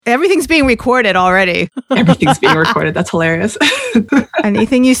Everything's being recorded already. Everything's being recorded. That's hilarious.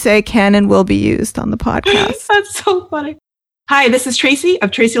 Anything you say can and will be used on the podcast. That's so funny. Hi, this is Tracy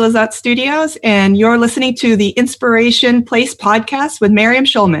of Tracy Lizotte Studios, and you're listening to the Inspiration Place podcast with Miriam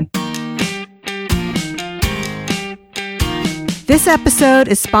Schulman. This episode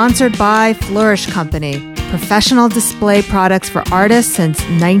is sponsored by Flourish Company, professional display products for artists since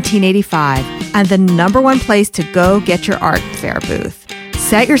 1985, and the #1 place to go get your art fair booth.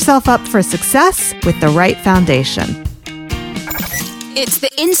 Set yourself up for success with the right foundation. It's the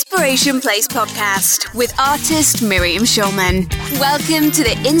Inspiration Place podcast with artist Miriam Schulman. Welcome to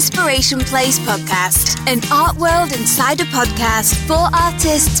the Inspiration Place podcast, an art world insider podcast for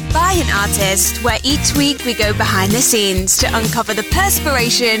artists by an artist, where each week we go behind the scenes to uncover the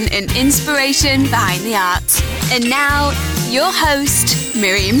perspiration and inspiration behind the art. And now, your host,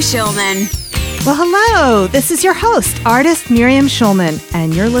 Miriam Schulman. Well, hello. This is your host, artist Miriam Schulman,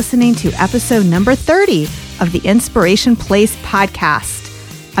 and you're listening to episode number 30 of the Inspiration Place podcast.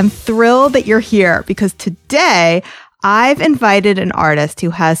 I'm thrilled that you're here because today I've invited an artist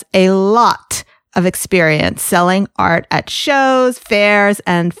who has a lot of experience selling art at shows, fairs,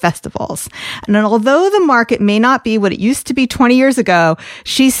 and festivals. And although the market may not be what it used to be 20 years ago,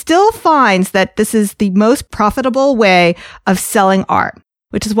 she still finds that this is the most profitable way of selling art,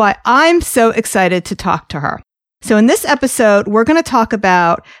 which is why I'm so excited to talk to her. So in this episode, we're going to talk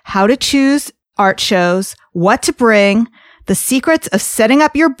about how to choose art shows, what to bring, the secrets of setting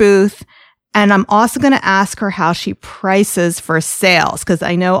up your booth, and I'm also going to ask her how she prices for sales, because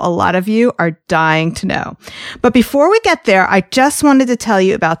I know a lot of you are dying to know. But before we get there, I just wanted to tell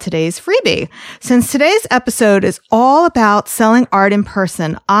you about today's freebie. Since today's episode is all about selling art in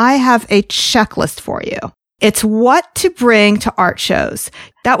person, I have a checklist for you. It's what to bring to art shows.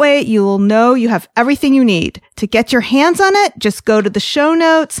 That way you will know you have everything you need. To get your hands on it, just go to the show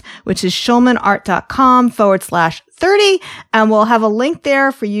notes, which is schulmanart.com/30, and we'll have a link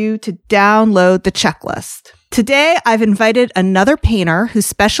there for you to download the checklist. Today, I've invited another painter who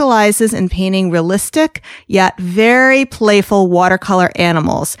specializes in painting realistic yet very playful watercolor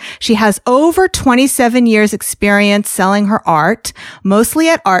animals. She has over 27 years experience selling her art, mostly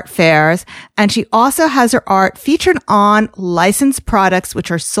at art fairs, and she also has her art featured on licensed products which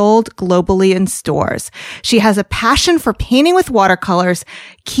are sold globally in stores. She has a passion for painting with watercolors,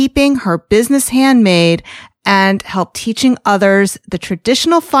 keeping her business handmade, and help teaching others the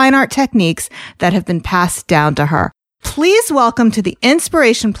traditional fine art techniques that have been passed down to her. Please welcome to the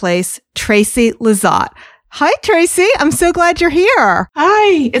Inspiration Place, Tracy Lizotte. Hi, Tracy. I'm so glad you're here.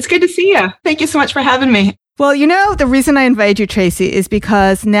 Hi, it's good to see you. Thank you so much for having me. Well, you know, the reason I invited you, Tracy, is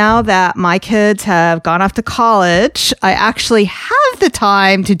because now that my kids have gone off to college, I actually have the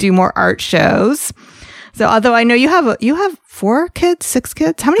time to do more art shows. So although I know you have 4 kids, 6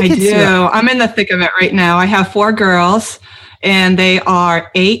 kids, how many kids do you have? I'm in the thick of it right now. I have 4 girls, and they are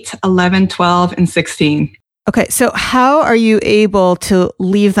 8, 11, 12, and 16. Okay, so how are you able to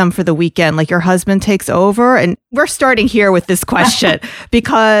leave them for the weekend? Like your husband takes over? And we're starting here with this question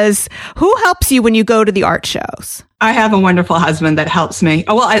because who helps you when you go to the art shows? I have a wonderful husband that helps me.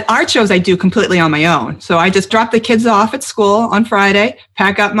 Oh, well, art shows I do completely on my own. So I just drop the kids off at school on Friday,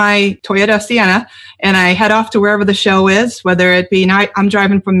 pack up my Toyota Sienna, and I head off to wherever the show is, whether it be I'm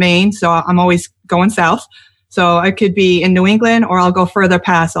driving from Maine, so I'm always going south. So I could be in New England, or I'll go further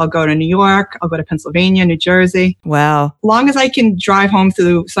past. I'll go to New York. I'll go to Pennsylvania, New Jersey. Wow. Long as I can drive home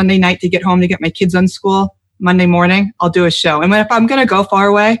through Sunday night to get home to get my kids on school, Monday morning, I'll do a show. And if I'm going to go far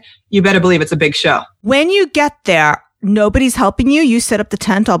away, you better believe it's a big show. When you get there, nobody's helping you? You set up the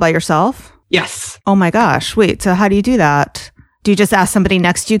tent all by yourself? Yes. Oh my gosh. Wait, so how do you do that? Do you just ask somebody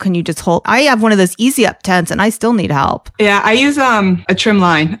next to you? Can you just hold? I have one of those easy up tents and I still need help. Yeah, I use a trim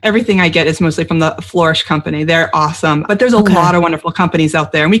line. Everything I get is mostly from the Flourish Company. They're awesome. But there's a lot of wonderful companies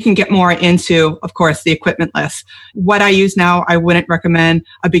out there. And we can get more into, of course, the equipment list. What I use now, I wouldn't recommend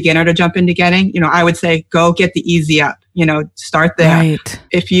a beginner to jump into getting. I would say go get the easy up. Start there. Right.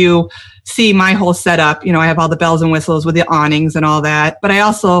 If you see my whole setup, I have all the bells and whistles with the awnings and all that. But I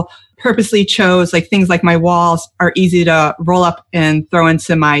also purposely chose things like my walls are easy to roll up and throw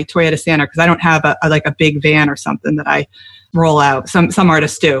into my Toyota Sienna because I don't have a big van or something that I roll out. Some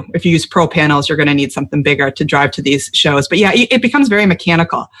artists do. If you use pro panels, you're going to need something bigger to drive to these shows. But yeah, it becomes very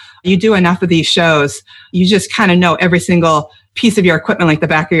mechanical. You do enough of these shows, you just kind of know every single piece of your equipment like the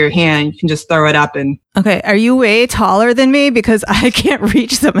back of your hand. You can just throw it up and... Okay. Are you way taller than me? Because I can't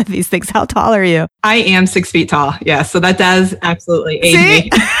reach some of these things. How tall are you? I am 6 feet tall. Yeah. So that does absolutely aid me.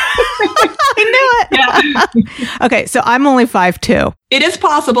 I knew it. Okay, so I'm only 5'2". It is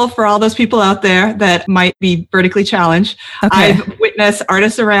possible for all those people out there that might be vertically challenged. Okay. I've witnessed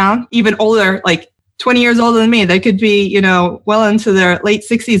artists around, even older, like 20 years older than me. They could be, well into their late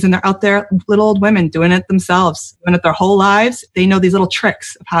 60s, and they're out there, little old women doing it themselves, doing it their whole lives. They know these little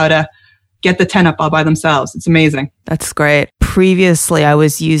tricks of how to get the tent up all by themselves. It's amazing. That's great. Previously, I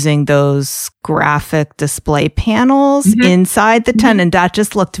was using those graphic display panels inside the tent, and that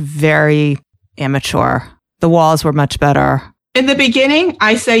just looked very amateur. The walls were much better. In the beginning,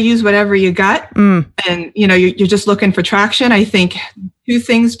 I say use whatever you got. And, you're just looking for traction. I think two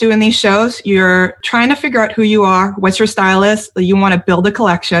things doing these shows. You're trying to figure out who you are, what's your style is. You want to build a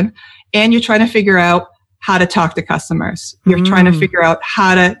collection, and you're trying to figure out how to talk to customers. You're trying to figure out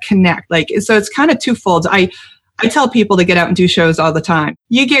how to connect. So it's kind of twofold. I tell people to get out and do shows all the time.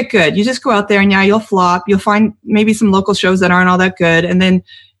 You get good. You just go out there and you'll flop. You'll find maybe some local shows that aren't all that good. And then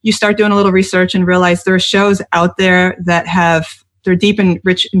you start doing a little research and realize there are shows out there that they're deep and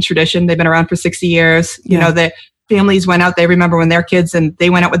rich in tradition. They've been around for 60 years. The families went out, they remember when they're kids and they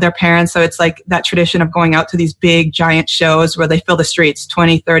went out with their parents. So it's like that tradition of going out to these big giant shows where they fill the streets,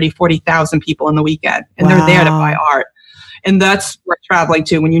 20, 30, 40,000 people in the weekend. And they're there to buy art. And that's where traveling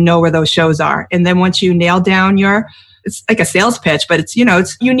to when you know where those shows are. And then once you nail down it's like a sales pitch, but it's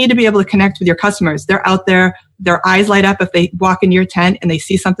you need to be able to connect with your customers. They're out there, their eyes light up if they walk into your tent and they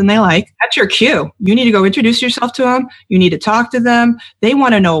see something they like. That's your cue. You need to go introduce yourself to them. You need to talk to them. They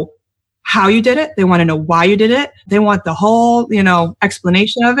want to know how you did it. They want to know why you did it. They want the whole,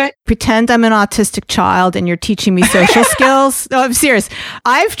 explanation of it. Pretend I'm an autistic child and you're teaching me social skills. No, I'm serious.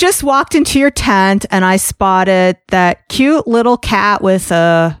 I've just walked into your tent and I spotted that cute little cat with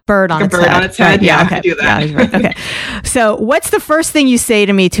a bird on its head. On its head. Right, yeah, okay. I do that. Yeah, right. Okay. So what's the first thing you say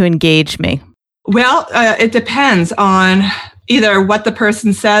to me to engage me? Well, it depends on either what the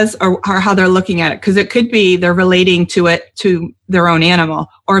person says or how they're looking at it. Because it could be they're relating to their own animal,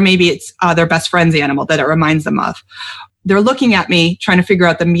 or maybe it's their best friend's animal that it reminds them of. They're looking at me trying to figure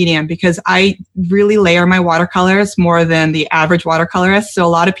out the medium, because I really layer my watercolors more than the average watercolorist. So a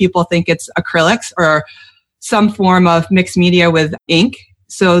lot of people think it's acrylics or some form of mixed media with ink.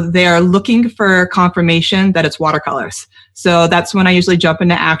 So they're looking for confirmation that it's watercolors. So that's when I usually jump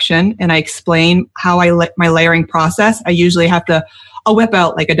into action and I explain how my layering process. I usually I'll whip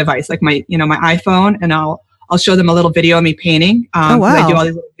out like a device, like my iPhone, and I'll show them a little video of me painting. Oh, wow. I do all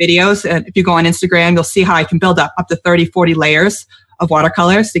these little videos. And if you go on Instagram, you'll see how I can build up to 30, 40 layers of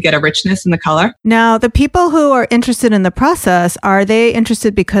watercolors to get a richness in the color. Now, the people who are interested in the process, are they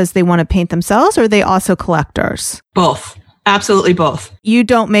interested because they want to paint themselves, or are they also collectors? Both. Absolutely both. You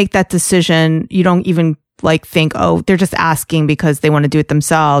don't make that decision. You don't even think, oh, they're just asking because they want to do it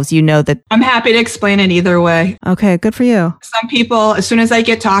themselves. You know that. I'm happy to explain it either way. Okay, good for you. Some people, as soon as I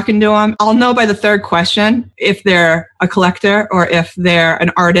get talking to them, I'll know by the third question if they're a collector or if they're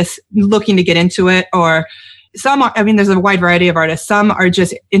an artist looking to get into it, or there's a wide variety of artists. Some are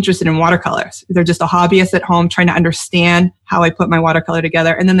just interested in watercolors. They're just a hobbyist at home trying to understand how I put my watercolor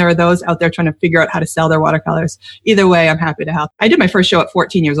together. And then there are those out there trying to figure out how to sell their watercolors. Either way, I'm happy to help. I did my first show at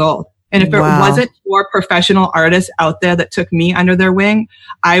 14 years old. And if it wasn't for professional artists out there that took me under their wing,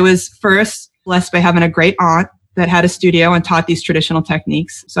 I was first blessed by having a great aunt that had a studio and taught these traditional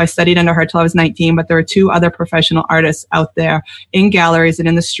techniques. So I studied under her till I was 19, but there were two other professional artists out there in galleries and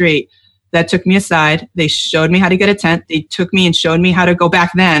in the street that took me aside. They showed me how to get a tent. They took me and showed me how to go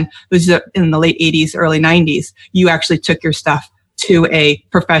back then. It was in the late 80s, early 90s. You actually took your stuff to a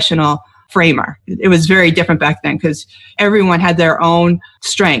professional framer. It was very different back then because everyone had their own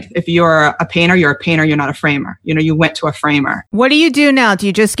strength. If you're a painter, you're not a framer. You went to a framer. What do you do now? Do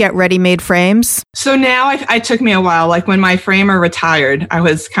you just get ready-made frames? So now it took me a while. Like when my framer retired, I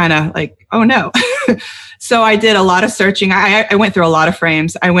was kind of like, oh no. So I did a lot of searching. I went through a lot of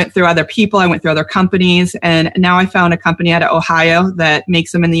frames. I went through other people. I went through other companies. And now I found a company out of Ohio that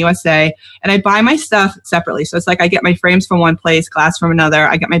makes them in the USA. And I buy my stuff separately. So it's like I get my frames from one place, glass from another.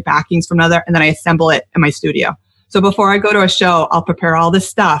 I get my backings from another, and then I assemble it in my studio. So before I go to a show, I'll prepare all this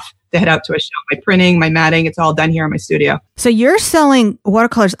stuff to head out to a show. My printing, my matting, it's all done here in my studio. So you're selling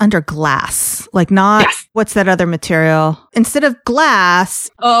watercolors under glass, Yes. What's that other material? Instead of glass.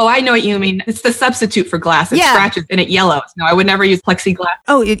 Oh, I know what you mean. It's the substitute for glass. It scratches and it yellows. No, I would never use plexiglass.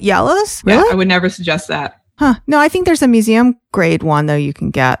 Oh, it yellows? Really? Yeah, I would never suggest that. Huh. No, I think there's a museum grade one though you can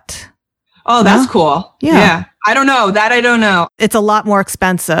get. Oh, that's cool. Yeah. I don't know. That I don't know. It's a lot more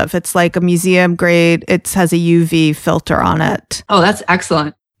expensive. It's like a museum grade. It has a UV filter on it. Oh, that's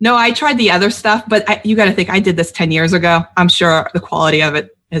excellent. No, I tried the other stuff, but you got to think I did this 10 years ago. I'm sure the quality of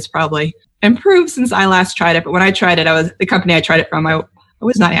it has probably improved since I last tried it. But when I tried it, the company I tried it from, my I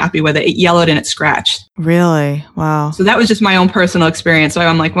was not happy with it. It yellowed and it scratched. Really? Wow. So that was just my own personal experience. So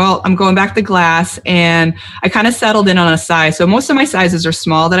I'm like, well, I'm going back to glass, and I kind of settled in on a size. So most of my sizes are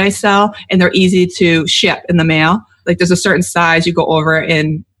small that I sell, and they're easy to ship in the mail. Like there's a certain size you go over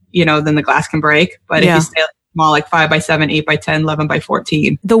and, then the glass can break. But if you stay small, like 5x7, 8x10,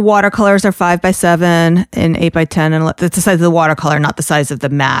 11x14. The watercolors are 5x7 and 8x10, and it's the size of the watercolor, not the size of the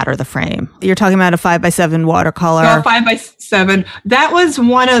mat or the frame. You're talking about a 5x7 watercolor. No, 5x7. That was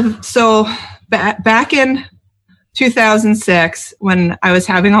back in 2006 when I was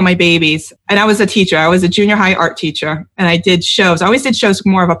having all my babies, and I was a teacher. I was a junior high art teacher, and I did shows. I always did shows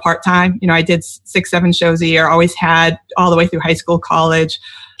more of a part-time. I did 6-7 shows a year, always had all the way through high school, college.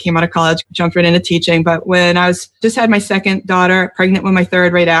 Came out of college, jumped right into teaching. But when I just had my second daughter, pregnant with my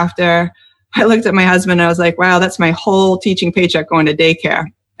third right after, I looked at my husband and I was like, wow, that's my whole teaching paycheck going to daycare.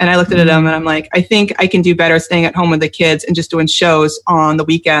 And I looked at him and I'm like, I think I can do better staying at home with the kids and just doing shows on the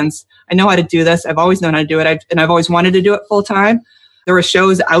weekends. I know how to do this. I've always known how to do it. I've always wanted to do it full time. There were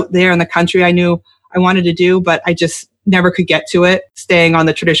shows out there in the country I knew I wanted to do, but I just never could get to it, staying on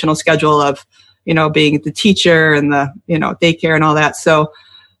the traditional schedule of, being the teacher and the, daycare and all that. So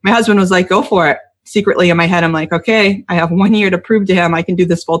my husband was like, go for it. Secretly in my head, I'm like, okay, I have 1 year to prove to him I can do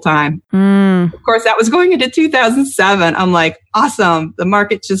this full time. Of course, that was going into 2007. I'm like, awesome. The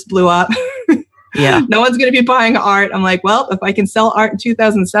market just blew up. Yeah. No one's going to be buying art. I'm like, well, if I can sell art in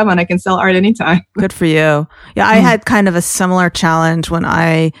 2007, I can sell art anytime. Good for you. Yeah, I had kind of a similar challenge when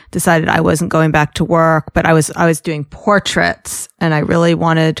I decided I wasn't going back to work, but I was doing portraits, and I really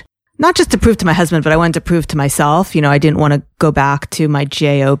wanted not just to prove to my husband, but I wanted to prove to myself. I didn't want to go back to my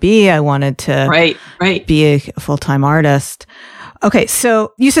job. I wanted to be a full-time artist. Okay,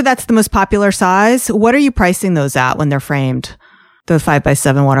 so you said that's the most popular size. What are you pricing those at when they're framed? The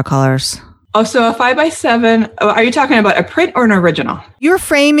 5x7 watercolors. Oh, so a 5x7, are you talking about a print or an original? You're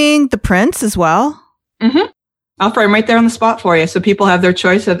framing the prints as well? Mm-hmm. I'll frame right there on the spot for you. So people have their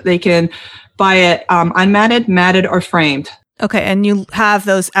choice of they can buy it unmatted, matted, or framed. Okay, and you have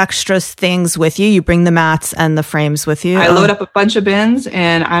those extras things with you? You bring the mats and the frames with you? I load up a bunch of bins,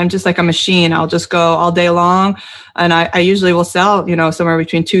 and I'm just like a machine. I'll just go all day long, and I usually will sell, somewhere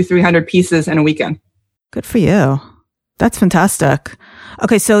between 200-300 pieces in a weekend. Good for you. That's fantastic.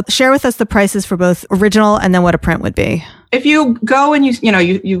 Okay, so share with us the prices for both original and then what a print would be. If you go and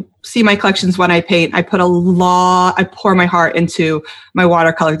you see my collections when I paint, I pour my heart into my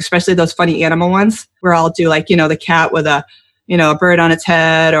watercolors, especially those funny animal ones where I'll do the cat with a bird on its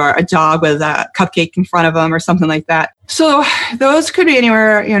head, or a dog with a cupcake in front of them, or something like that. So those could be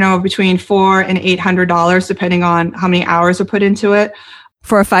anywhere, between $400 and $800, depending on how many hours are put into it.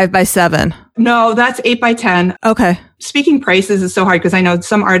 For a 5x7? No, that's 8x10. Okay. Speaking prices is so hard because I know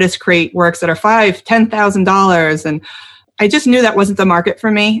some artists create works that are $5,000, $10,000, and I just knew that wasn't the market for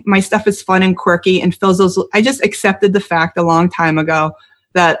me. My stuff is fun and quirky and fills those. I just accepted the fact a long time ago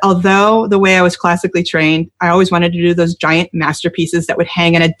that although the way I was classically trained, I always wanted to do those giant masterpieces that would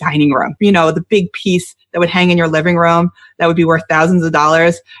hang in a dining room. The big piece that would hang in your living room that would be worth thousands of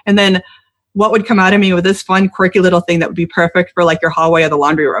dollars. And then what would come out of me with this fun, quirky little thing that would be perfect for your hallway or the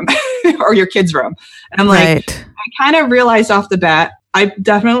laundry room or your kids' room. And I'm like, I kind of realized off the bat, I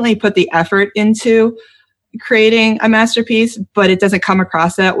definitely put the effort into creating a masterpiece, but it doesn't come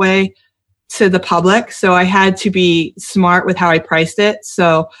across that way to the public. So I had to be smart with how I priced it.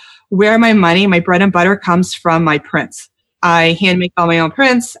 So where my bread and butter comes from my prints. I hand make all my own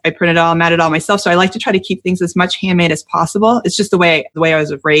prints. I print it all, mat it all myself. So I like to try to keep things as much handmade as possible. It's just the way I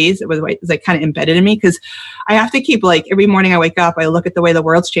was raised. It was kind of embedded in me, because I have to keep every morning I wake up, I look at the way the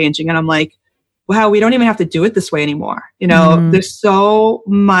world's changing, and I'm like, wow, we don't even have to do it this way anymore. There's so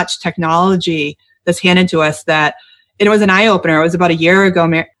much technology that's handed to us that it was an eye opener. It was about a year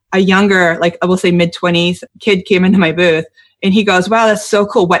ago. A younger, I will say mid-20s kid came into my booth, and he goes, wow, that's so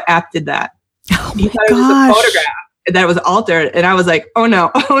cool. What app did that? He thought it was a photograph that was altered. And I was like, oh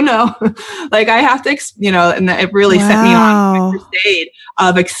no. I have to, and it really set me on my crusade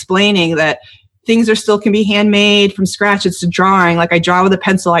of explaining that things can be handmade from scratch. It's a drawing. I draw with a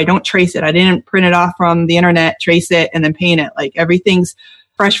pencil. I don't trace it. I didn't print it off from the internet, trace it, and then paint it. Everything's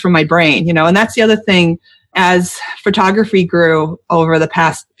fresh from my brain, and that's the other thing. As photography grew over the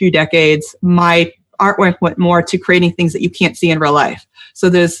past few decades, my artwork went more to creating things that you can't see in real life. So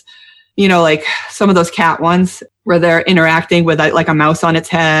there's, like some of those cat ones where they're interacting with like a mouse on its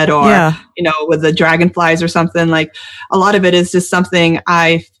head or, with the dragonflies or something. Like a lot of it is just something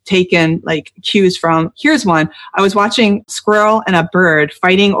I've taken like cues from. Here's one. I was watching squirrel and a bird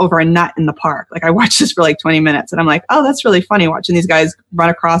fighting over a nut in the park. Like I watched this for like 20 minutes and I'm like, oh, that's really funny watching these guys run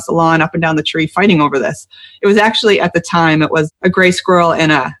across the lawn, up and down the tree, fighting over this. It was actually at the time, it was a gray squirrel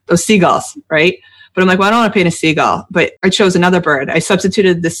and those seagulls, right? But I'm like, well, I don't want to paint a seagull, but I chose another bird. I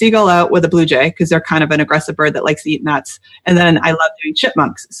substituted the seagull out with a blue jay because they're kind of an aggressive bird that likes to eat nuts. And then I love doing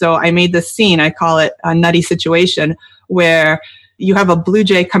chipmunks. So I made this scene, I call it a nutty situation, where you have a blue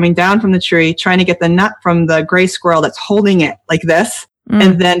jay coming down from the tree, trying to get the nut from the gray squirrel that's holding it like this.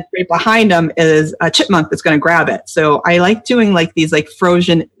 And then right behind them is a chipmunk that's going to grab it. So I like doing like these like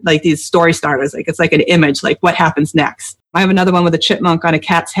frozen, like these story starters. Like it's like an image, like what happens next. I have another one with a chipmunk on a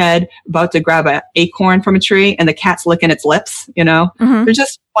cat's head about to grab an acorn from a tree and the cat's licking its lips, They're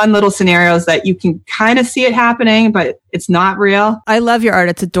just fun little scenarios that you can kind of see it happening, but it's not real. I love your art.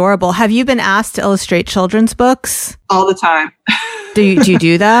 It's adorable. Have you been asked to illustrate children's books? All the time. Do you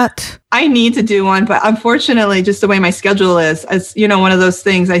do that? I need to do one, but unfortunately, just the way my schedule is, as one of those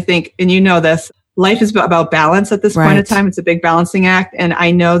things I think, and this, life is about balance at this point in time. It's a big balancing act. And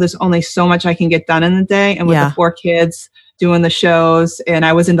I know there's only so much I can get done in the day. And with the 4 kids doing the shows, and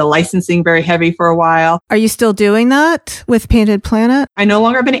I was into licensing very heavy for a while. Are you still doing that with Painted Planet? I no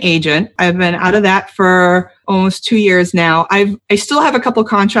longer have an agent. I've been out of that for almost 2 years now. I still have a couple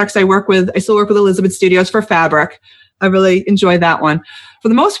contracts I work with. I still work with Lizotte Studios for fabric. I really enjoy that one. For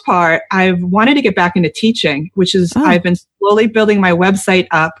the most part, I've wanted to get back into teaching, which is I've been slowly building my website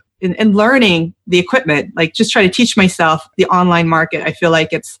up and learning the equipment, like just try to teach myself the online market. I feel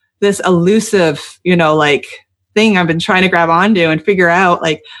like it's this elusive, like thing I've been trying to grab onto and figure out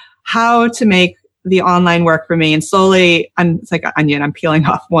like how to make the online work for me. And slowly, it's like an onion. I'm peeling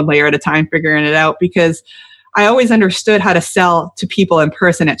off one layer at a time, figuring it out, because I always understood how to sell to people in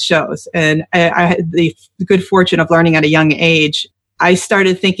person at shows. And I had the good fortune of learning at a young age. I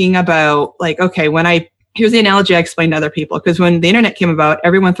started thinking about like, okay, here's the analogy I explain to other people, because when the internet came about,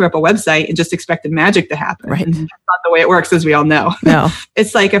 everyone threw up a website and just expected magic to happen. Right. And that's not the way it works, as we all know. No.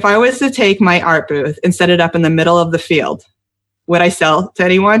 It's like if I was to take my art booth and set it up in the middle of the field, would I sell to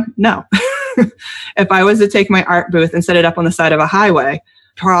anyone? No. If I was to take my art booth and set it up on the side of a highway,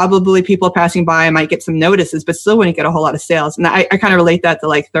 probably people passing by might get some notices, but still wouldn't get a whole lot of sales. And I kind of relate that to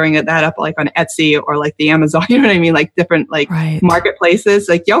like throwing that up like on Etsy or like the Amazon, you know what I mean? Like different like marketplaces.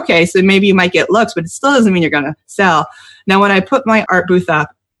 Like, okay, so maybe you might get looks, but it still doesn't mean you're going to sell. Now, when I put my art booth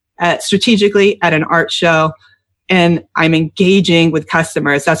up strategically at an art show and I'm engaging with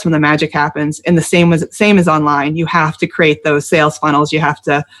customers, that's when the magic happens. And the same as online. You have to create those sales funnels. You have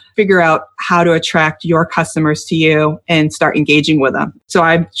to figure out how to attract your customers to you and start engaging with them. So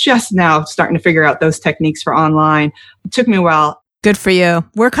I'm just now starting to figure out those techniques for online. It took me a while. Good for you.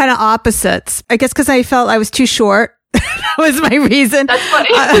 We're kind of opposites. I guess because I felt I was too short. That was my reason. That's funny.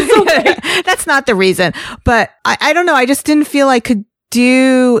 That's not the reason. But I don't know. I just didn't feel I could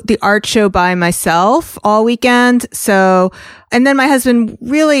do the art show by myself all weekend. So, and then my husband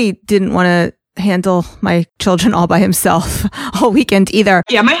really didn't want to handle my children all by himself all weekend either.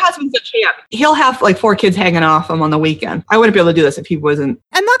 Yeah, my husband's a champ. He'll have like 4 kids hanging off him on the weekend. I wouldn't be able to do this if he wasn't.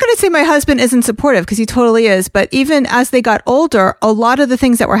 I'm not going to say my husband isn't supportive, because he totally is. But even as they got older, a lot of the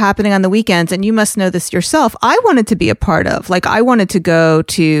things that were happening on the weekends, and you must know this yourself, I wanted to be a part of. Like I wanted to go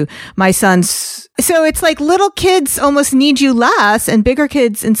to my son's. So it's like little kids almost need you less, and bigger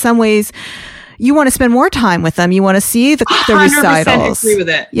kids in some ways, you want to spend more time with them. You want to see the recitals. 100% agree with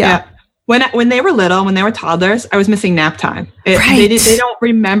it. Yeah. When they were little, when they were toddlers, I was missing nap time. They don't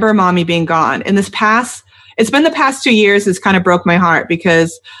remember mommy being gone. And it's been the past 2 years that's kind of broke my heart,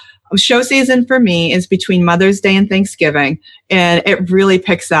 because show season for me is between Mother's Day and Thanksgiving. And it really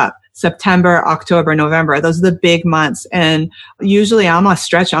picks up. September, October, November. Those are the big months. And usually I'm on a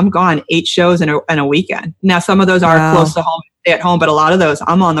stretch. I'm gone 8 shows in a weekend. Now, some of those are close to home, stay at home, but a lot of those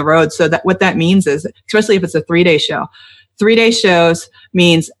I'm on the road. So what that means is, especially if it's a 3-day show, 3-day shows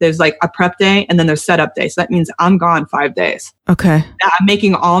means there's like a prep day and then there's setup day. So that means I'm gone 5 days. Okay. I'm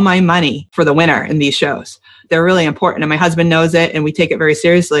making all my money for the winter in these shows. They're really important. And my husband knows it and we take it very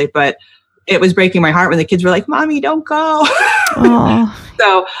seriously, but it was breaking my heart when the kids were like, Mommy, don't go.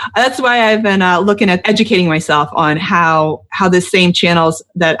 So that's why I've been looking at educating myself on how the same channels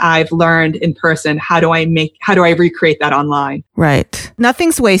that I've learned in person, how do I recreate that online? Right.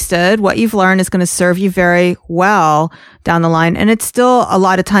 Nothing's wasted. What you've learned is going to serve you very well down the line. And it still a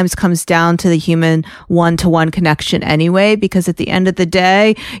lot of times comes down to the human one-to-one connection anyway, because at the end of the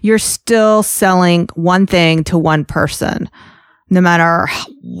day, you're still selling one thing to one person. no matter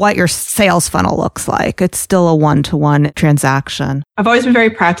what your sales funnel looks like. It's still a one-to-one transaction. I've always been very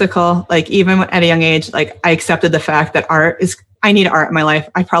practical. Like even at a young age, like I accepted the fact that I need art in my life.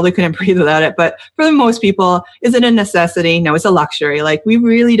 I probably couldn't breathe without it. But for the most people, is it a necessity? No, it's a luxury. Like we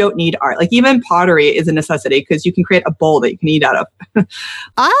really don't need art. Like even pottery is a necessity because you can create a bowl that you can eat out of.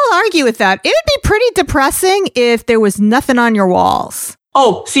 I'll argue with that. It would be pretty depressing if there was nothing on your walls.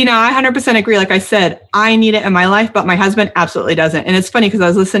 Oh, see, now I 100% agree. Like I said, I need it in my life, but my husband absolutely doesn't. And it's funny because I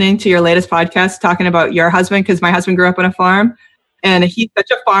was listening to your latest podcast talking about your husband because my husband grew up on a farm and he's such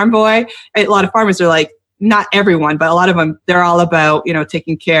a farm boy. A lot of farmers are like, not everyone, but a lot of them, they're all about,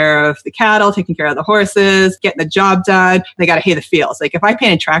 taking care of the cattle, taking care of the horses, getting the job done. They got to hay the fields. Like if I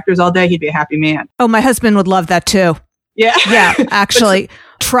painted tractors all day, he'd be a happy man. Oh, my husband would love that too. Yeah. Yeah, actually,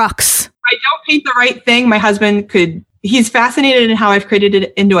 trucks. I don't paint the right thing. My husband he's fascinated in how I've created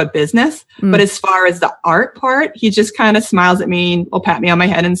it into a business. But as far as the art part, he just kind of smiles at me and will pat me on my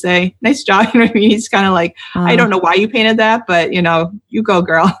head and say, nice job. You know what I mean? He's kind of like, I don't know why you painted that, but you go,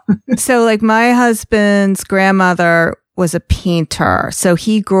 girl. So like my husband's grandmother was a painter. So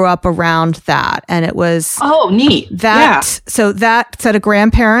he grew up around that. And it was... Oh, neat. So that set of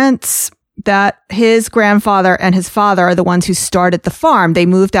grandparents, that his grandfather and his father are the ones who started the farm. They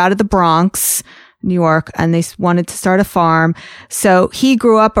moved out of the Bronx, New York, and they wanted to start a farm. So he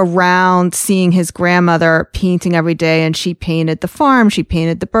grew up around seeing his grandmother painting every day, and she painted the farm, she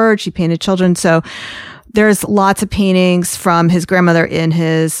painted the birds, she painted children. So there's lots of paintings from his grandmother in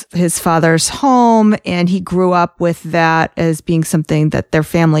his father's home, and he grew up with that as being something that their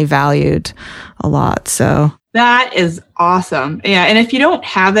family valued a lot. So that is awesome. Yeah. And if you don't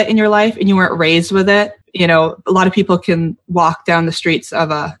have that in your life and you weren't raised with it, a lot of people can walk down the streets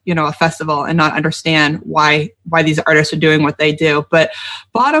of a festival and not understand why these artists are doing what they do. But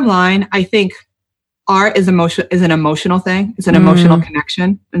bottom line, I think art is an emotional thing. It's an emotional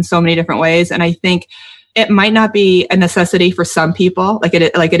connection in so many different ways. And I think it might not be a necessity for some people, like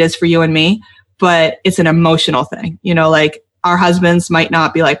it is for you and me, but it's an emotional thing. Like our husbands might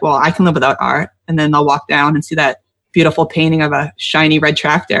not be like, well, I can live without art. And then they'll walk down and see that beautiful painting of a shiny red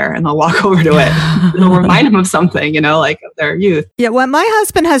tractor and they'll walk over to it. It'll remind them of something, like of their youth. Yeah. What my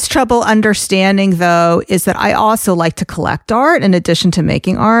husband has trouble understanding though, is that I also like to collect art in addition to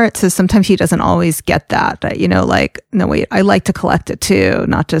making art. So sometimes he doesn't always get that, no, wait, I like to collect it too,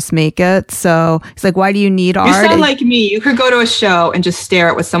 not just make it. So he's like, why do you need art? You sound like me. You could go to a show and just stare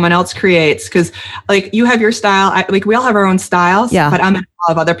at what someone else creates. Cause like you have your style. We all have our own styles, but I'm in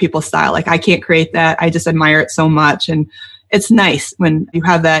awe of other people's style. Like I can't create that. I just admire it so much. And it's nice when you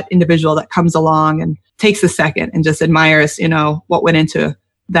have that individual that comes along and takes a second and just admires, what went into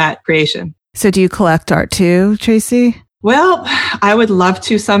that creation. So do you collect art too, Tracy? Well, I would love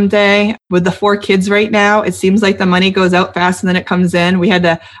to someday. With the 4 kids right now, it seems like the money goes out faster than it comes in.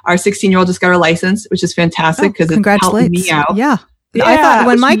 Our 16-year-old just got her license, which is fantastic because it's helping me out. Yeah. I thought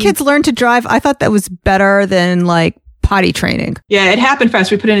when my kids learned to drive, I thought that was better than like potty training. Yeah, it happened fast.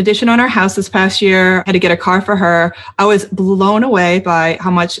 We put an addition on our house this past year, had to get a car for her. I was blown away by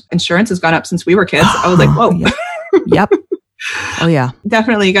how much insurance has gone up since we were kids. I was like, whoa. Yep. Oh, yeah.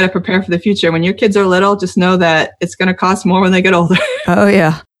 Definitely, you got to prepare for the future. When your kids are little, just know that it's going to cost more when they get older. Oh,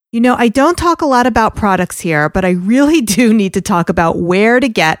 yeah. I don't talk a lot about products here, but I really do need to talk about where to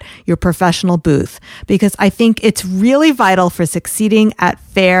get your professional booth because I think it's really vital for succeeding at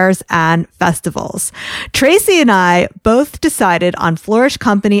fairs and festivals. Tracy and I both decided on Flourish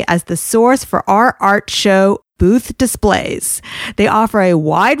Company as the source for our art show booth displays. They offer a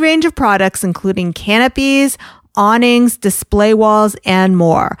wide range of products, including canopies, awnings, display walls, and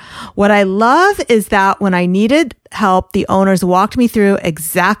more. What I love is that when I needed help, the owners walked me through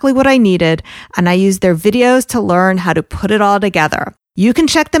exactly what I needed, and I used their videos to learn how to put it all together. You can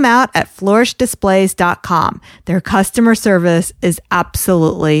check them out at flourishdisplays.com. Their customer service is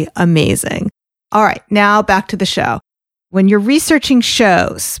absolutely amazing. All right, now back to the show. When you're researching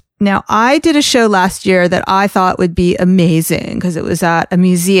shows, now I did a show last year that I thought would be amazing because it was at a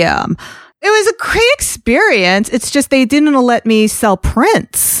museum. It was a great experience. It's just they didn't let me sell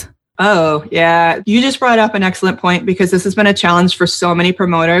prints. Oh, yeah. You just brought up an excellent point because this has been a challenge for so many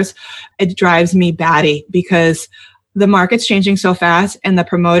promoters. It drives me batty because the market's changing so fast and the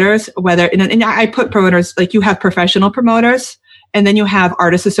promoters, and I put promoters, like you have professional promoters and then you have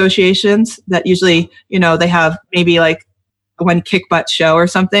artist associations that usually, they have maybe like one kick butt show or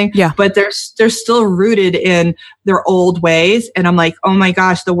something. Yeah. But they're still rooted in their old ways. And I'm like, oh my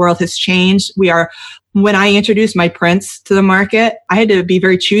gosh, the world has changed. When I introduced my prints to the market, I had to be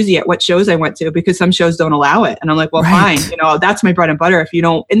very choosy at what shows I went to because some shows don't allow it. And I'm like, well, fine. That's my bread and butter. If you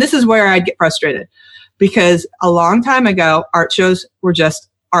don't, and this is where I'd get frustrated because a long time ago, art shows were just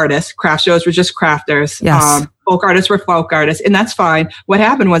artists, craft shows were just crafters. Yes. Folk artists were folk artists, and that's fine. What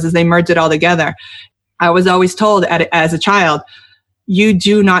happened was they merged it all together. I was always told as a child, you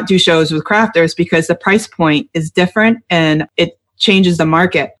do not do shows with crafters because the price point is different and it changes the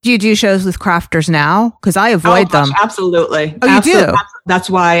market. Do you do shows with crafters now? Because I avoid them. Absolutely. Oh, you do? That's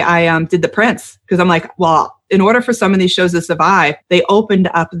why I did the prints, because I'm like, well, in order for some of these shows to survive, they opened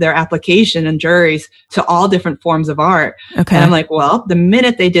up their application and juries to all different forms of art. Okay. And I'm like, well, the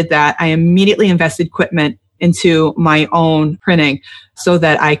minute they did that, I immediately invested equipment into my own printing so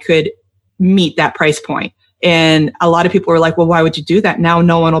that I could meet that price point. And a lot of people were like, well, why would you do that? Now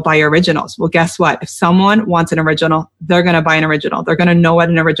no one will buy your originals. Well, guess what? If someone wants an original, they're going to buy an original. They're going to know what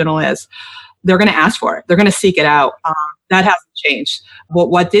an original is. They're going to ask for it. They're going to seek it out. That hasn't changed.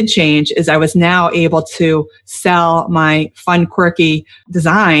 What did change is I was now able to sell my fun, quirky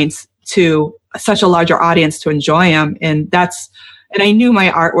designs to such a larger audience to enjoy them. And I knew my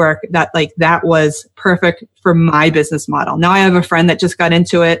artwork that was perfect for my business model. Now I have a friend that just got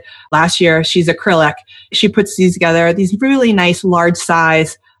into it last year. She's acrylic. She puts these together, these really nice large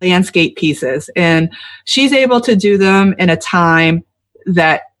size landscape pieces. And she's able to do them in a time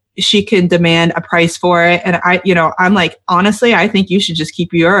that she can demand a price for it. And I'm like, honestly, I think you should just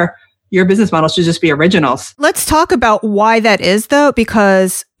keep your business model should just be originals. Let's talk about why that is though,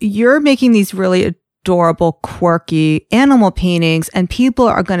 because you're making these really adorable, quirky animal paintings, and people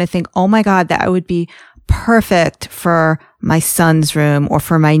are going to think, oh my God, that would be perfect for my son's room or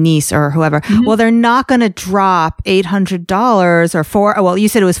for my niece or whoever. Mm-hmm. Well, they're not going to drop $800 you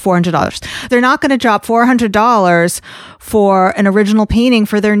said it was $400. They're not going to drop $400 for an original painting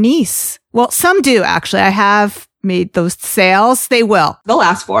for their niece. Well, some do actually. I have made those sales. They will. They'll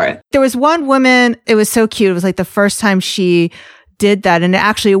ask for it. There was one woman, it was so cute. It was like the first time she did that. And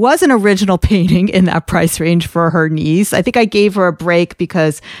it was an original painting in that price range for her niece. I think I gave her a break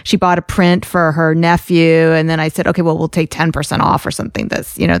because she bought a print for her nephew. And then I said, okay, well, we'll take 10% off or something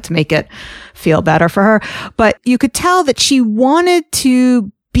to make it feel better for her. But you could tell that she wanted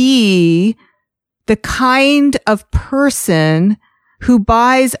to be the kind of person who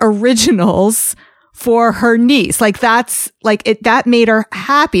buys originals for her niece. That made her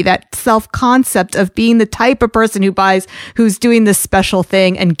happy. That self-concept of being the type of person who's doing this special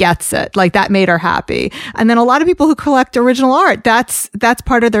thing and gets it. That made her happy. And then a lot of people who collect original art, that's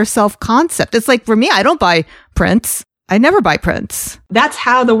part of their self-concept. It's like, for me, I don't buy prints. I never buy prints. That's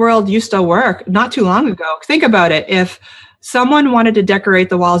how the world used to work not too long ago. Think about it. If someone wanted to decorate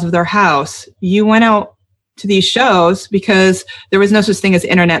the walls of their house, you went out to these shows because there was no such thing as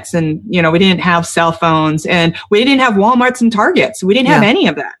internets, and we didn't have cell phones, and we didn't have Walmarts and Targets. We didn't have any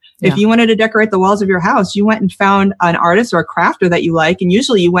of that. If you wanted to decorate the walls of your house, you went and found an artist or a crafter that you like, and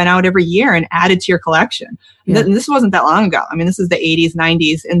usually you went out every year and added to your collection. Yeah. And this wasn't that long ago. I mean, this is the 80s,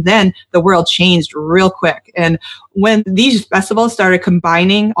 90s, and then the world changed real quick. And when these festivals started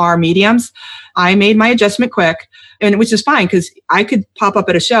combining our mediums, I made my adjustment quick, and which is fine because I could pop up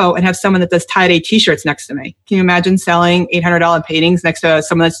at a show and have someone that does tie-dye t-shirts next to me. Can you imagine selling $800 paintings next to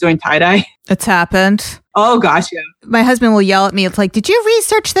someone that's doing tie-dye? It's happened. Oh gosh, yeah. My husband will yell at me. It's like, did you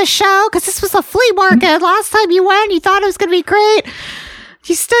research this show? Because this was a flea market. Last time you went, you thought it was going to be great.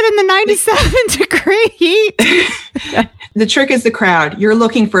 You stood in the 97 degree heat. The trick is the crowd. You're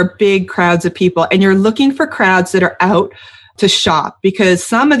looking for big crowds of people, and you're looking for crowds that are out to shop, because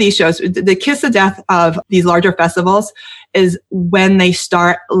some of these shows, the kiss of death of these larger festivals is when they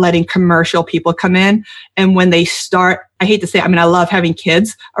start letting commercial people come in. And when they start, I hate to say, I love having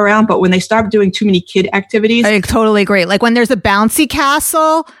kids around, but when they start doing too many kid activities. I totally agree. Like when there's a bouncy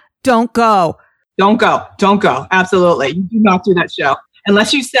castle, don't go. Don't go. Absolutely. You do not do that show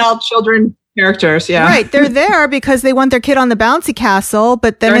unless you sell children characters. Yeah. Right. They're there because they want their kid on the bouncy castle,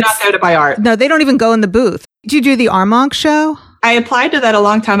 but then they're not there to buy art. No, they don't even go in the booth. Did you do the Armonk show? I applied to that a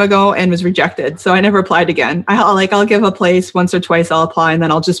long time ago and was rejected. So I never applied again. I'll give a place once or twice, I'll apply, and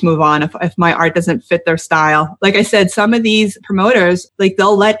then I'll just move on if my art doesn't fit their style. Like I said, some of these promoters,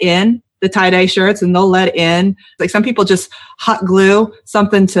 they'll let in the tie-dye shirts, and they'll let in, some people just hot glue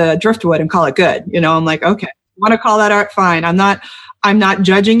something to driftwood and call it good. I'm like, okay, want to call that art? Fine. I'm not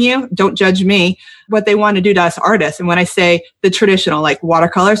judging you. Don't judge me. What they want to do to us artists. And when I say the traditional, like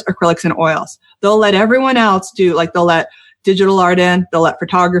watercolors, acrylics, and oils, they'll let everyone else do, they'll let digital art in, they'll let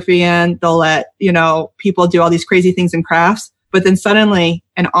photography in, they'll let, people do all these crazy things in crafts. But then suddenly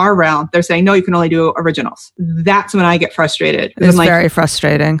in our realm, they're saying, no, you can only do originals. That's when I get frustrated. It's very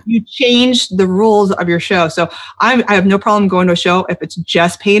frustrating. You change the rules of your show. So I have no problem going to a show if it's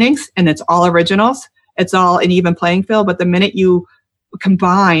just paintings and it's all originals. It's all an even playing field. But the minute you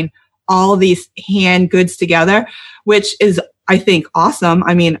combine all these hand goods together, which is, I think, awesome.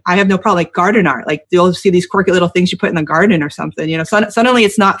 I mean, I have no problem, like garden art, like you'll see these quirky little things you put in the garden or something, you know, suddenly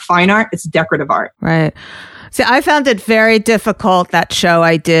it's not fine art, it's decorative art. Right. See, I found it very difficult, that show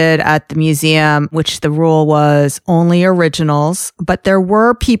I did at the museum, which the rule was only originals. But there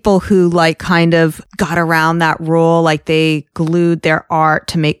were people who like kind of got around that rule, like they glued their art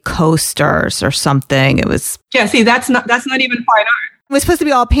to make coasters or something. It was... Yeah, see, that's not even fine art. It was supposed to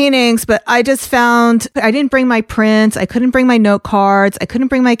be all paintings, but I just found I didn't bring my prints. I couldn't bring my note cards. I couldn't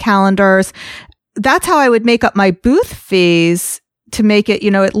bring my calendars. That's how I would make up my booth fees to make it,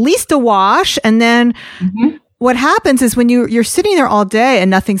 you know, at least a wash. And then what happens is when you're sitting there all day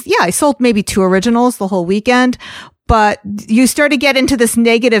and nothing's, I sold maybe 2 originals the whole weekend, but you start to get into this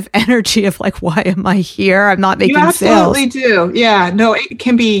negative energy of like, why am I here? I'm not making sales. You absolutely do. Yeah, no, it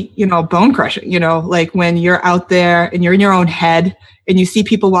can be, you know, bone crushing, you know, like when you're out there and you're in your own head and you see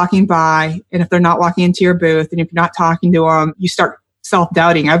people walking by, and if they're not walking into your booth and if you're not talking to them, you start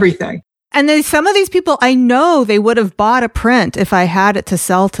self-doubting everything. And then some of these people, I know they would have bought a print if I had it to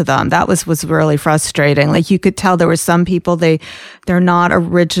sell to them. That was really frustrating. Like you could tell there were some people, they're not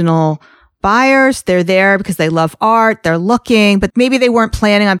original buyers. They're there because they love art. They're looking, but maybe they weren't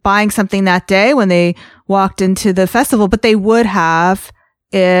planning on buying something that day when they walked into the festival, but they would have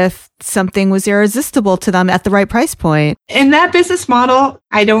if something was irresistible to them at the right price point. In that business model,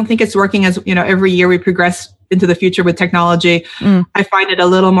 I don't think it's working. As you know, every year we progress into the future with technology. I find it a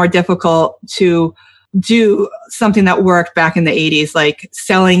little more difficult to do something that worked back in the 80s, like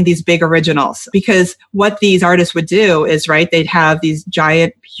selling these big originals, because what these artists would do is, right, they'd have these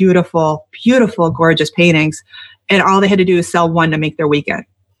giant, beautiful, gorgeous paintings, and all they had to do is sell one to make their weekend.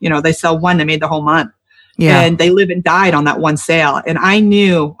 You know, they sell one, they made the whole month. Yeah. And they live and died on that one sale. And I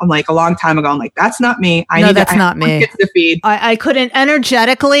knew, I'm like, a long time ago, I'm like, that's not me. That's not me. To feed. I couldn't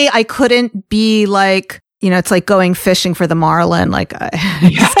energetically, I couldn't be like, you know, it's like going fishing for the marlin. Like,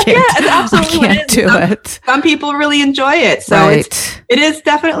 I just can't, absolutely. I can't do it. Some people really enjoy it. So it is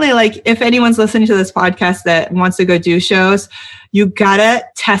definitely like, if anyone's listening to this podcast that wants to go do shows, you gotta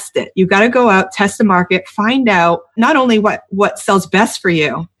test it. You gotta go out, test the market, find out not only what sells best for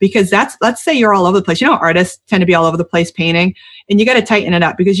you, because let's say you're all over the place. You know, artists tend to be all over the place painting, and you gotta tighten it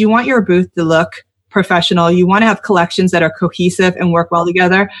up because you want your booth to look professional. You want to have collections that are cohesive and work well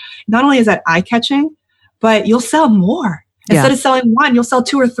together. Not only is that eye-catching, but you'll sell more. Instead of selling one, you'll sell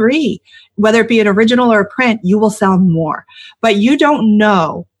 2 or 3. Whether it be an original or a print, you will sell more. But you don't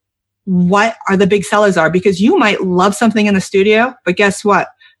know what are the big sellers are, because you might love something in the studio, but guess what?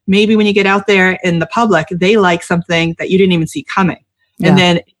 Maybe when you get out there in the public, they like something that you didn't even see coming. And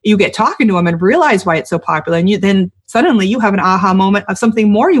then you get talking to them and realize why it's so popular. And then suddenly you have an aha moment of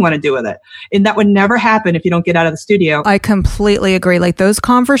something more you want to do with it. And that would never happen if you don't get out of the studio. I completely agree. Like those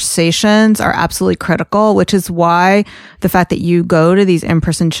conversations are absolutely critical, which is why the fact that you go to these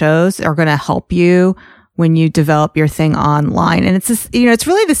in-person shows are going to help you when you develop your thing online. And it's just, you know, it's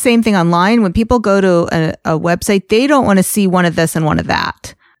really the same thing online. When people go to a website, they don't want to see one of this and one of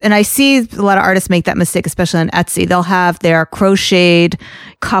that. And I see a lot of artists make that mistake, especially on Etsy. They'll have their crocheted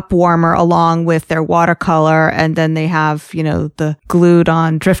cup warmer along with their watercolor, and then they have, you know, the glued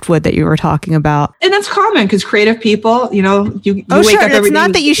on driftwood that you were talking about. And that's common because creative people, you know, you wake up every day. It's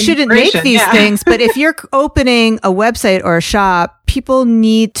not that you shouldn't make these things, but if you're opening a website or a shop, people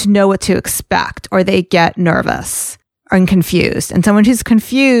need to know what to expect or they get nervous and confused. And someone who's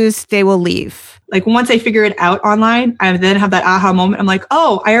confused, they will leave. Like once I figure it out online, I then have that aha moment. I'm like,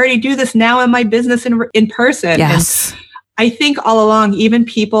 oh, I already do this now in my business in person. Yes. And I think all along, even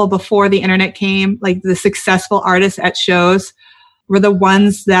people before the internet came, like the successful artists at shows were the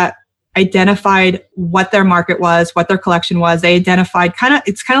ones that identified what their market was, what their collection was. They identified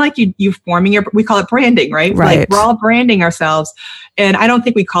it's kind of like you forming we call it branding, right? Like we're all branding ourselves. And I don't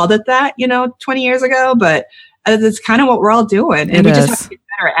think we called it that, 20 years ago, but it's kind of what we're all doing. And we just have to get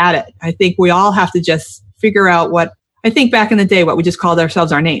better at it. I think we all have to just figure out I think back in the day, what we just called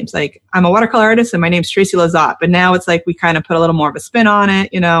ourselves our names. Like I'm a watercolor artist and my name's Tracy Lizotte. But now it's like we kind of put a little more of a spin on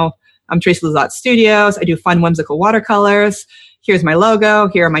it. I'm Tracy Lizotte Studios. I do fun, whimsical watercolors. Here's my logo.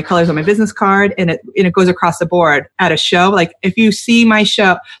 Here are my colors on my business card. And it goes across the board at a show. Like if you see my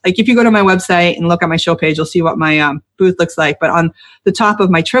show, like if you go to my website and look at my show page, you'll see what my booth looks like. But on the top of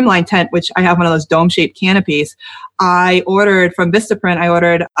my trimline tent, which I have one of those dome-shaped canopies, I ordered from Vistaprint, I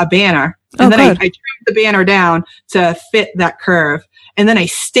ordered a banner. And then I trimmed the banner down to fit that curve. And then I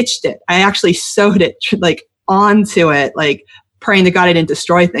stitched it. I actually sewed it like onto it, like praying to God I didn't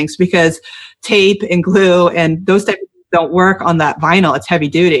destroy things, because tape and glue and those type of don't work on that vinyl. It's heavy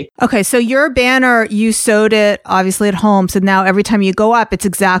duty. Okay, so your banner, you sewed it obviously at home. So now every time you go up, it's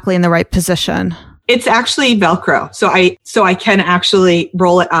exactly in the right position. It's actually Velcro. So I can actually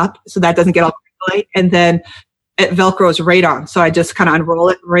roll it up so that doesn't get all crinkly. And then it Velcros right on. So I just kind of unroll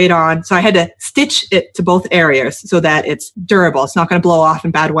it right on. So I had to stitch it to both areas so that it's durable. It's not going to blow off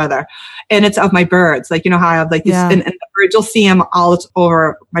in bad weather. And it's of my birds. Like, you know how I have like these, and the birds, you'll see them all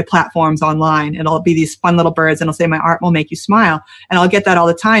over my platforms online. And it'll be these fun little birds and it'll say, my art will make you smile. And I'll get that all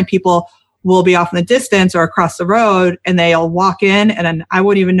the time. People will be off in the distance or across the road and they'll walk in and then I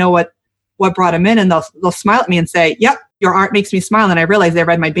wouldn't even know what brought them in. And they'll smile at me and say, yep, your art makes me smile. And I realized they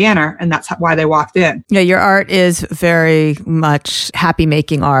read my banner and that's why they walked in. Yeah, your art is very much happy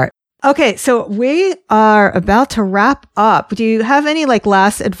making art. Okay, so we are about to wrap up. Do you have any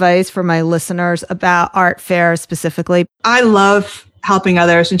last advice for my listeners about art fairs specifically? I love helping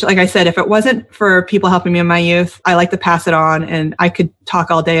others. And like I said, if it wasn't for people helping me in my youth, I like to pass it on. And I could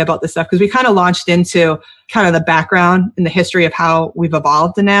talk all day about this stuff because we kind of launched into kind of the background and the history of how we've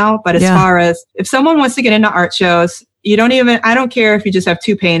evolved to now. But as far as if someone wants to get into art shows, I don't care if you just have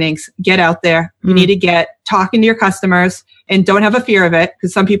 2 paintings, get out there. You need to get talking to your customers and don't have a fear of it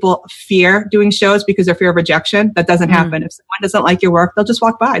because some people fear doing shows because they're fear of rejection. That doesn't happen. If someone doesn't like your work, they'll just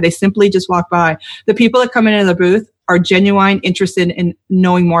walk by. They simply just walk by. The people that come into the booth are genuine, interested in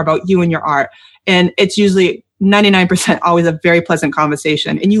knowing more about you and your art. And it's usually 99% always a very pleasant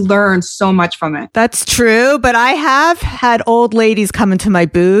conversation and you learn so much from it. That's true. But I have had old ladies come into my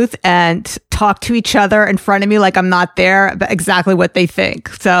booth and talk to each other in front of me like I'm not there, but exactly what they think.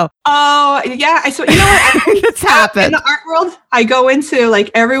 So. Oh, yeah. So, you know what? It's happened. In the art world, I go into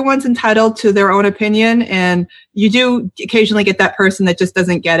everyone's entitled to their own opinion. And you do occasionally get that person that just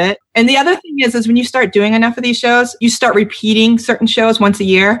doesn't get it. And the other thing is when you start doing enough of these shows, you start repeating certain shows once a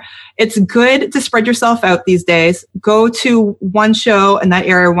year. It's good to spread yourself out these days. Go to one show in that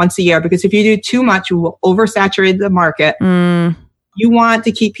area once a year, because if you do too much, you will oversaturate the market. You want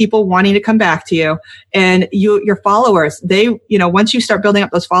to keep people wanting to come back to you, and your followers, once you start building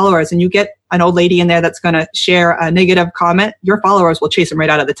up those followers and you get an old lady in there that's going to share a negative comment, your followers will chase them right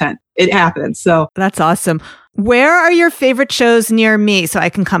out of the tent. It happens. So that's awesome. Where are your favorite shows near me so I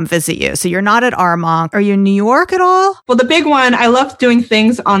can come visit you? So you're not at Armonk. Are you in New York at all? Well, the big one, I love doing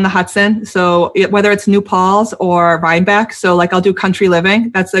things on the Hudson. So whether it's New Paltz or Rhinebeck. So I'll do Country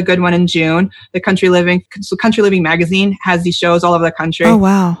Living. That's a good one in June. The Country Living magazine has these shows all over the country. Oh,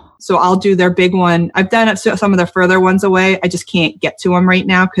 wow. So I'll do their big one. I've done some of the further ones away. I just can't get to them right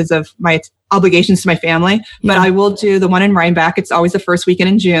now because of my obligations to my family. But I will do the one in Rhinebeck. It's always the first weekend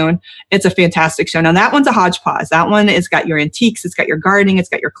in June. It's a fantastic show. Now that one's a hodgepodge. That one has got your antiques. It's got your gardening. It's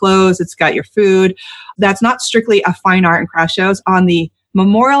got your clothes. It's got your food. That's not strictly a fine art and craft shows. On the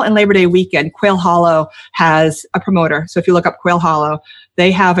Memorial and Labor Day weekend, Quail Hollow has a promoter. So if you look up Quail Hollow,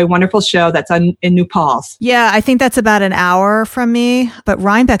 they have a wonderful show that's in New Paltz. Yeah, I think that's about an hour from me, but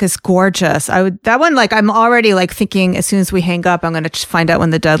Rhinebeck is gorgeous. I'm already thinking as soon as we hang up, I'm going to find out when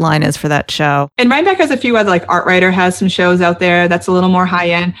the deadline is for that show. And Rhinebeck has a few other, Art Writer has some shows out there that's a little more high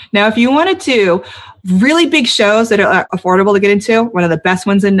end. Now, if you wanted to really big shows that are affordable to get into, one of the best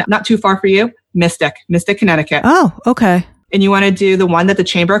ones in not too far for you, Mystic, Connecticut. Oh, okay. And you want to do the one that the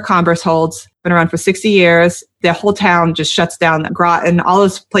Chamber of Commerce holds, been around for 60 years. The whole town just shuts down. And all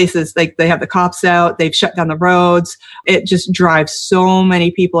those places, they have the cops out. They've shut down the roads. It just drives so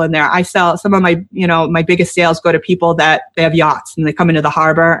many people in there. I sell some of my, my biggest sales go to people that they have yachts and they come into the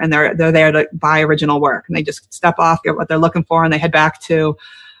harbor and they're there to buy original work. And they just step off, get what they're looking for, and they head back to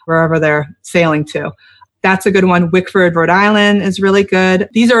wherever they're sailing to. That's a good one. Wickford, Rhode Island is really good.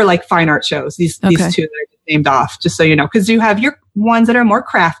 These are fine art shows. These two that I named off, just so you know, because you have your ones that are more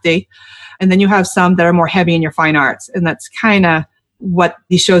crafty, and then you have some that are more heavy in your fine arts. And that's kind of what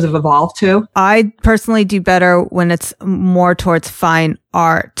these shows have evolved to. I personally do better when it's more towards fine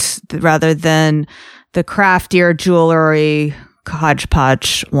art rather than the craftier jewelry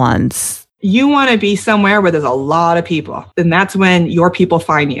hodgepodge ones. You want to be somewhere where there's a lot of people, and that's when your people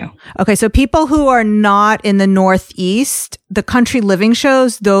find you. Okay, so people who are not in the Northeast, the Country Living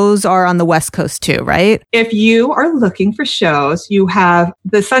shows, those are on the West Coast too, right? If you are looking for shows, you have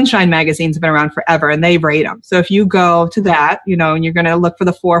the Sunshine magazines have been around forever and they rate them. So if you go to that, and you're going to look for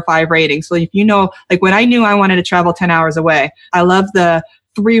the 4 or 5 ratings. So if when I knew I wanted to travel 10 hours away, I love the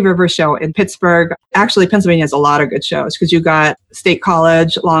Three River show in Pittsburgh. Actually, Pennsylvania has a lot of good shows because you got State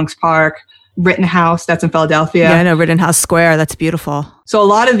College, Longs Park, Rittenhouse, that's in Philadelphia. Yeah, I know Rittenhouse Square. That's beautiful. So a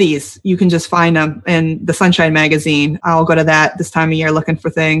lot of these, you can just find them in the Sunshine magazine. I'll go to that this time of year looking for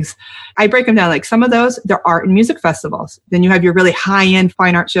things. I break them down. Like some of those, they're art and music festivals. Then you have your really high-end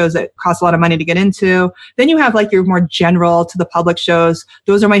fine art shows that cost a lot of money to get into. Then you have like your more general to the public shows.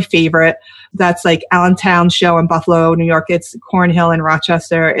 Those are my favorite. That's like Allentown show in Buffalo, New York. It's Cornhill in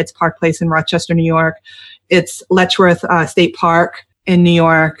Rochester. It's Park Place in Rochester, New York. It's Letchworth State Park in New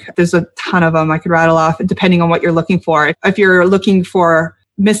York. There's a ton of them I could rattle off depending on what you're looking for. If you're looking for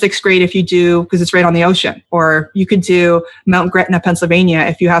Mystic's great if you do, because it's right on the ocean, or you could do Mount Gretna, Pennsylvania,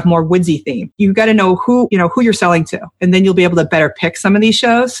 if you have more woodsy theme. You've got to know who you're selling to, and then you'll be able to better pick some of these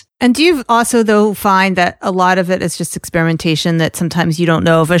shows. And do you also, though, find that a lot of it is just experimentation, that sometimes you don't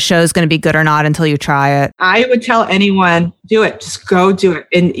know if a show is going to be good or not until you try it? I would tell anyone, do it. Just go do it.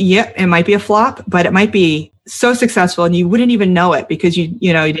 And yeah, it might be a flop, but it might be so successful and you wouldn't even know it because you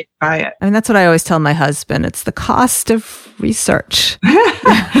didn't try it. I mean, that's what I always tell my husband. It's the cost of research.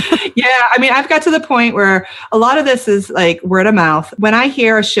 Yeah. I mean, I've got to the point where a lot of this is like word of mouth. When I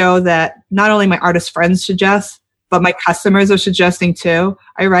hear a show that not only my artist friends suggest, but my customers are suggesting too,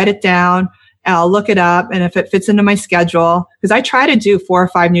 I write it down, I'll look it up. And if it fits into my schedule, because I try to do 4 or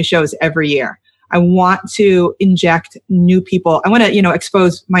 5 new shows every year. I want to inject new people. I want to,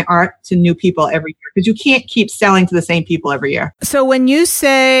 expose my art to new people every year because you can't keep selling to the same people every year. So when you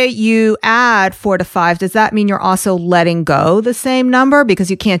say you add 4 to 5, does that mean you're also letting go the same number because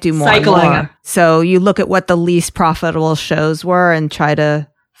you can't do more? Cycling them. So you look at what the least profitable shows were and try to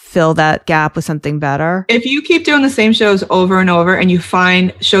fill that gap with something better? If you keep doing the same shows over and over and you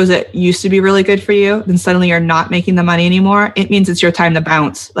find shows that used to be really good for you, then suddenly you're not making the money anymore. It means it's your time to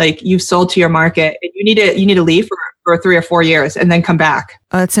bounce. Like you've sold to your market and you need to leave for 3 or 4 years and then come back.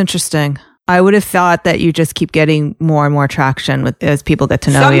 Oh, that's interesting. I would have thought that you just keep getting more and more traction as people get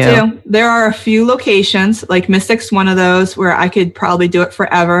to know you. Some do. There are a few locations, like Mystic's one of those where I could probably do it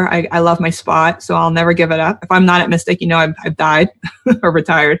forever. I love my spot, so I'll never give it up. If I'm not at Mystic, I've died or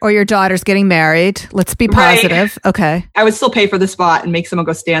retired. Or your daughter's getting married. Let's be positive. Right. Okay. I would still pay for the spot and make someone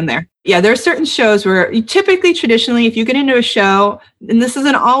go stand there. Yeah, there are certain shows where traditionally, if you get into a show, and this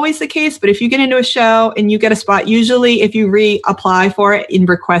isn't always the case, but if you get into a show and you get a spot, usually if you reapply for it and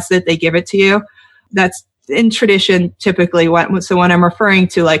request it, they give it to you. That's in tradition, typically. So when I'm referring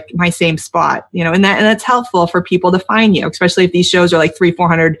to like my same spot, and that's helpful for people to find you, especially if these shows are like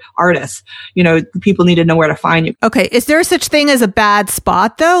 300-400 artists, people need to know where to find you. Okay. Is there such thing as a bad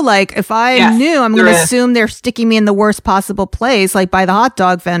spot though? Like if I knew, I'm going to assume they're sticking me in the worst possible place, like by the hot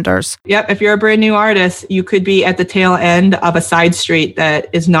dog vendors. Yep. If you're a brand new artist, you could be at the tail end of a side street that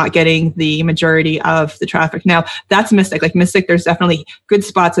is not getting the majority of the traffic. Now that's Mystic. Like Mystic, there's definitely good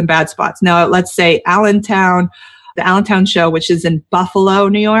spots and bad spots. Now let's say the Allentown show, which is in Buffalo,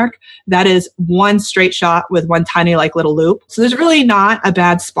 New York, that is one straight shot with one tiny like little loop. So there's really not a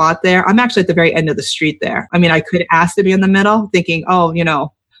bad spot there. I'm actually at the very end of the street there. I mean, I could ask to be in the middle thinking,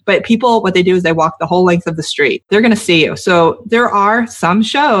 but people, what they do is they walk the whole length of the street. They're going to see you. So there are some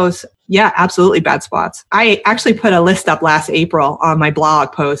shows. Yeah, absolutely bad spots. I actually put a list up last April on my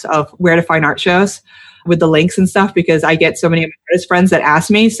blog post of where to find art shows with the links and stuff, because I get so many of my artist friends that ask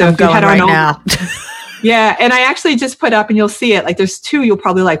me. So I'm if you head on right over now. Yeah. And I actually just put up, and you'll see it. Like there's 2 you'll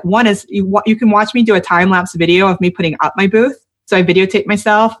probably like. One is you can watch me do a time-lapse video of me putting up my booth. So I videotape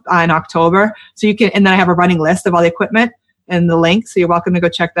myself in October. So you can, and then I have a running list of all the equipment and the link. So you're welcome to go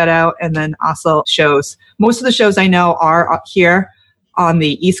check that out. And then also shows. Most of the shows I know are up here on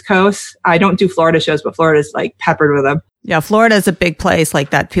the East Coast. I don't do Florida shows, but Florida's like peppered with them. Yeah, Florida is a big place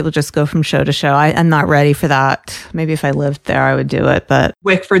like that. People just go from show to show. I'm not ready for that. Maybe if I lived there, I would do it. But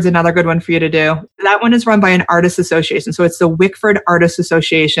Wickford's another good one for you to do. That one is run by an artist association. So it's the Wickford Artist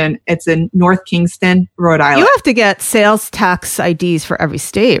Association. It's in North Kingston, Rhode Island. You have to get sales tax IDs for every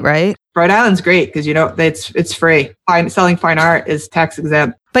state, right? Rhode Island's great because, it's free. Selling fine art is tax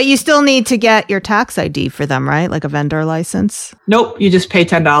exempt. But you still need to get your tax ID for them, right? Like a vendor license? Nope. You just pay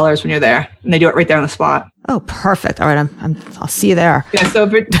 $10 when you're there, and they do it right there on the spot. Oh, perfect. All right. I'll see you there. Yeah. So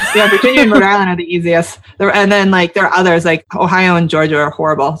Virginia and Rhode Island are the easiest. And then there are others like Ohio and Georgia are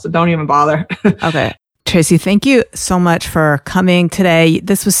horrible. So don't even bother. Okay. Tracy, thank you so much for coming today.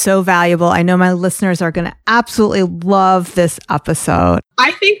 This was so valuable. I know my listeners are going to absolutely love this episode.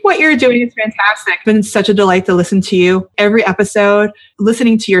 I think what you're doing is fantastic. It's been such a delight to listen to you every episode,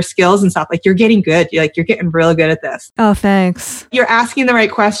 listening to your skills and stuff. Like you're getting good. You're getting real good at this. Oh, thanks. You're asking the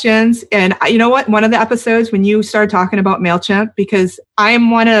right questions. And you know what? One of the episodes when you started talking about MailChimp, because I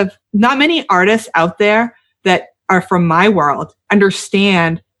am one of not many artists out there that are from my world,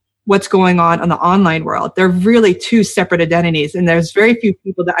 understand what's going on the online world. They're really two separate identities, and there's very few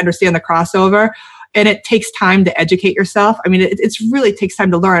people that understand the crossover. And it takes time to educate yourself. I mean, it really takes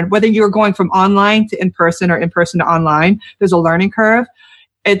time to learn. Whether you're going from online to in-person or in-person to online, there's a learning curve.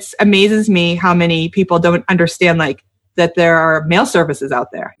 It amazes me how many people don't understand like that there are mail services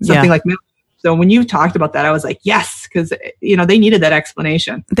out there. Something like mail. So when you talked about that, I was like, yes, because, they needed that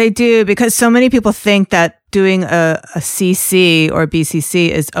explanation. They do, because so many people think that doing a CC or BCC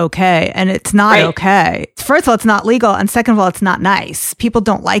is okay. And it's not okay. First of all, it's not legal. And second of all, it's not nice. People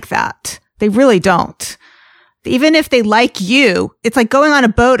don't like that. They really don't. Even if they like you, it's like going on a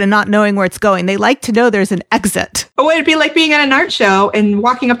boat and not knowing where it's going. They like to know there's an exit. Oh, it'd be like being at an art show and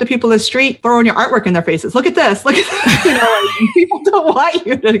walking up to people in the street, throwing your artwork in their faces. Look at this. Look at this. People don't want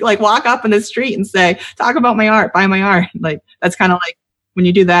you to like walk up in the street and say, talk about my art, buy my art. Like, that's kind of like when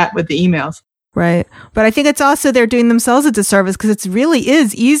you do that with the emails. Right. But I think it's also they're doing themselves a disservice because it really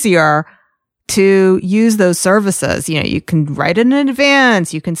is easier to use those services. You can write it in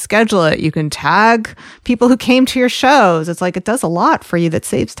advance, you can schedule it, you can tag people who came to your shows. It's like, it does a lot for you that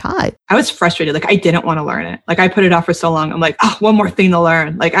saves time. I was frustrated. Like, I didn't want to learn it. Like, I put it off for so long. I'm like, one more thing to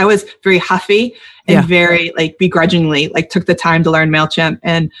learn. Like, I was very huffy and very like begrudgingly, like took the time to learn MailChimp.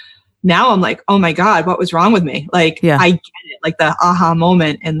 And now I'm like, oh my God, what was wrong with me? Like, I get it. Like the aha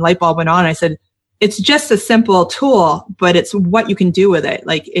moment and light bulb went on. I said, it's just a simple tool, but it's what you can do with it.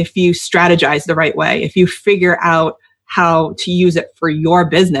 Like if you strategize the right way, if you figure out how to use it for your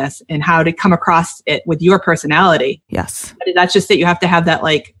business and how to come across it with your personality. Yes. That's just it. You have to have that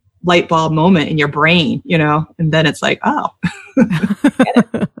like light bulb moment in your brain, and then it's like, oh.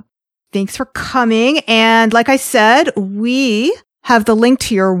 Thanks for coming. And like I said, we have the link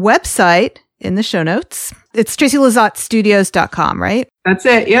to your website in the show notes. It's TracyLizotteStudios.com, right? That's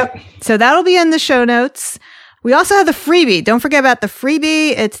it. Yep. So that'll be in the show notes. We also have the freebie. Don't forget about the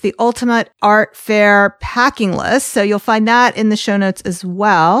freebie. It's the Ultimate Art Fair packing list. So you'll find that in the show notes as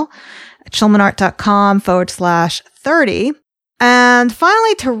well at schulmanart.com/30. And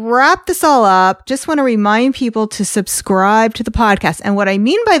finally, to wrap this all up, just want to remind people to subscribe to the podcast. And what I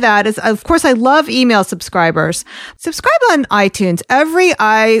mean by that is, of course, I love email subscribers. Subscribe on iTunes. Every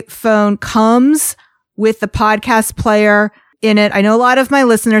iPhone comes with the podcast player in it. I know a lot of my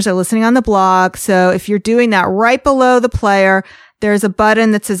listeners are listening on the blog. So if you're doing that, right below the player, there's a button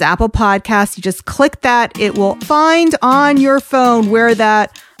that says Apple Podcasts. You just click that. It will find on your phone where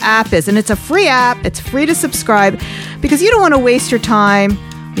that app is. And it's a free app. It's free to subscribe because you don't want to waste your time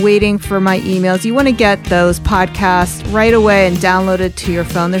waiting for my emails. You want to get those podcasts right away and downloaded to your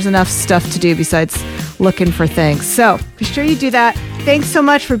phone. There's enough stuff to do besides looking for things. So be sure you do that. Thanks so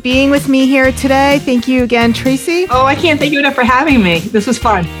much for being with me here today. Thank you again, Tracy. Oh, I can't thank you enough for having me. This was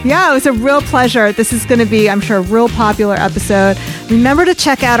fun. Yeah, it was a real pleasure. This is going to be, I'm sure, a real popular episode. Remember to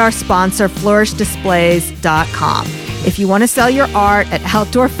check out our sponsor, flourishdisplays.com. If you want to sell your art at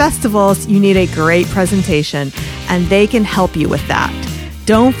outdoor festivals, you need a great presentation, and they can help you with that.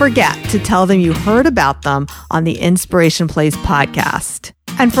 Don't forget to tell them you heard about them on the Inspiration Plays podcast.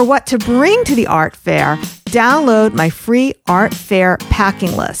 And for what to bring to the art fair, download my free art fair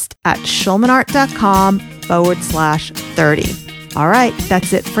packing list at schulmanart.com/30. All right,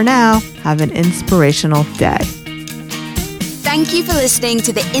 that's it for now. Have an inspirational day. Thank you for listening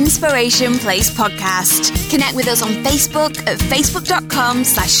to the Inspiration Place podcast. Connect with us on Facebook at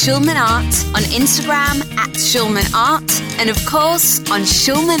facebook.com/SchulmanArt, on Instagram at SchulmanArt, and of course on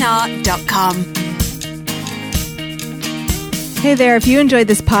schulmanart.com. Hey there, if you enjoyed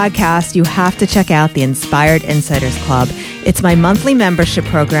this podcast, you have to check out the Inspired Insiders Club. It's my monthly membership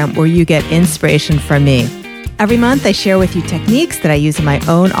program where you get inspiration from me. Every month, I share with you techniques that I use in my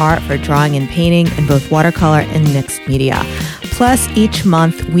own art for drawing and painting in both watercolor and mixed media. Plus, each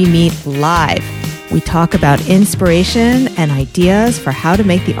month, we meet live. We talk about inspiration and ideas for how to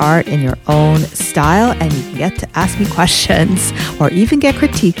make the art in your own style, and you can get to ask me questions or even get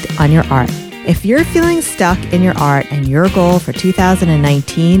critiqued on your art. If you're feeling stuck in your art and your goal for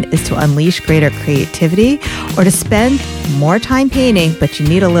 2019 is to unleash greater creativity or to spend more time painting, but you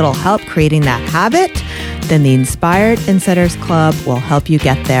need a little help creating that habit, then the Inspired Insiders Club will help you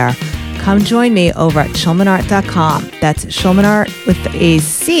get there. Come join me over at schulmanart.com. That's schulmanart with the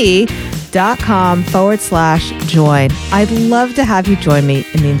AC.com/join. I'd love to have you join me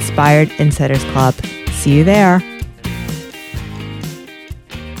in the Inspired Insiders Club. See you there.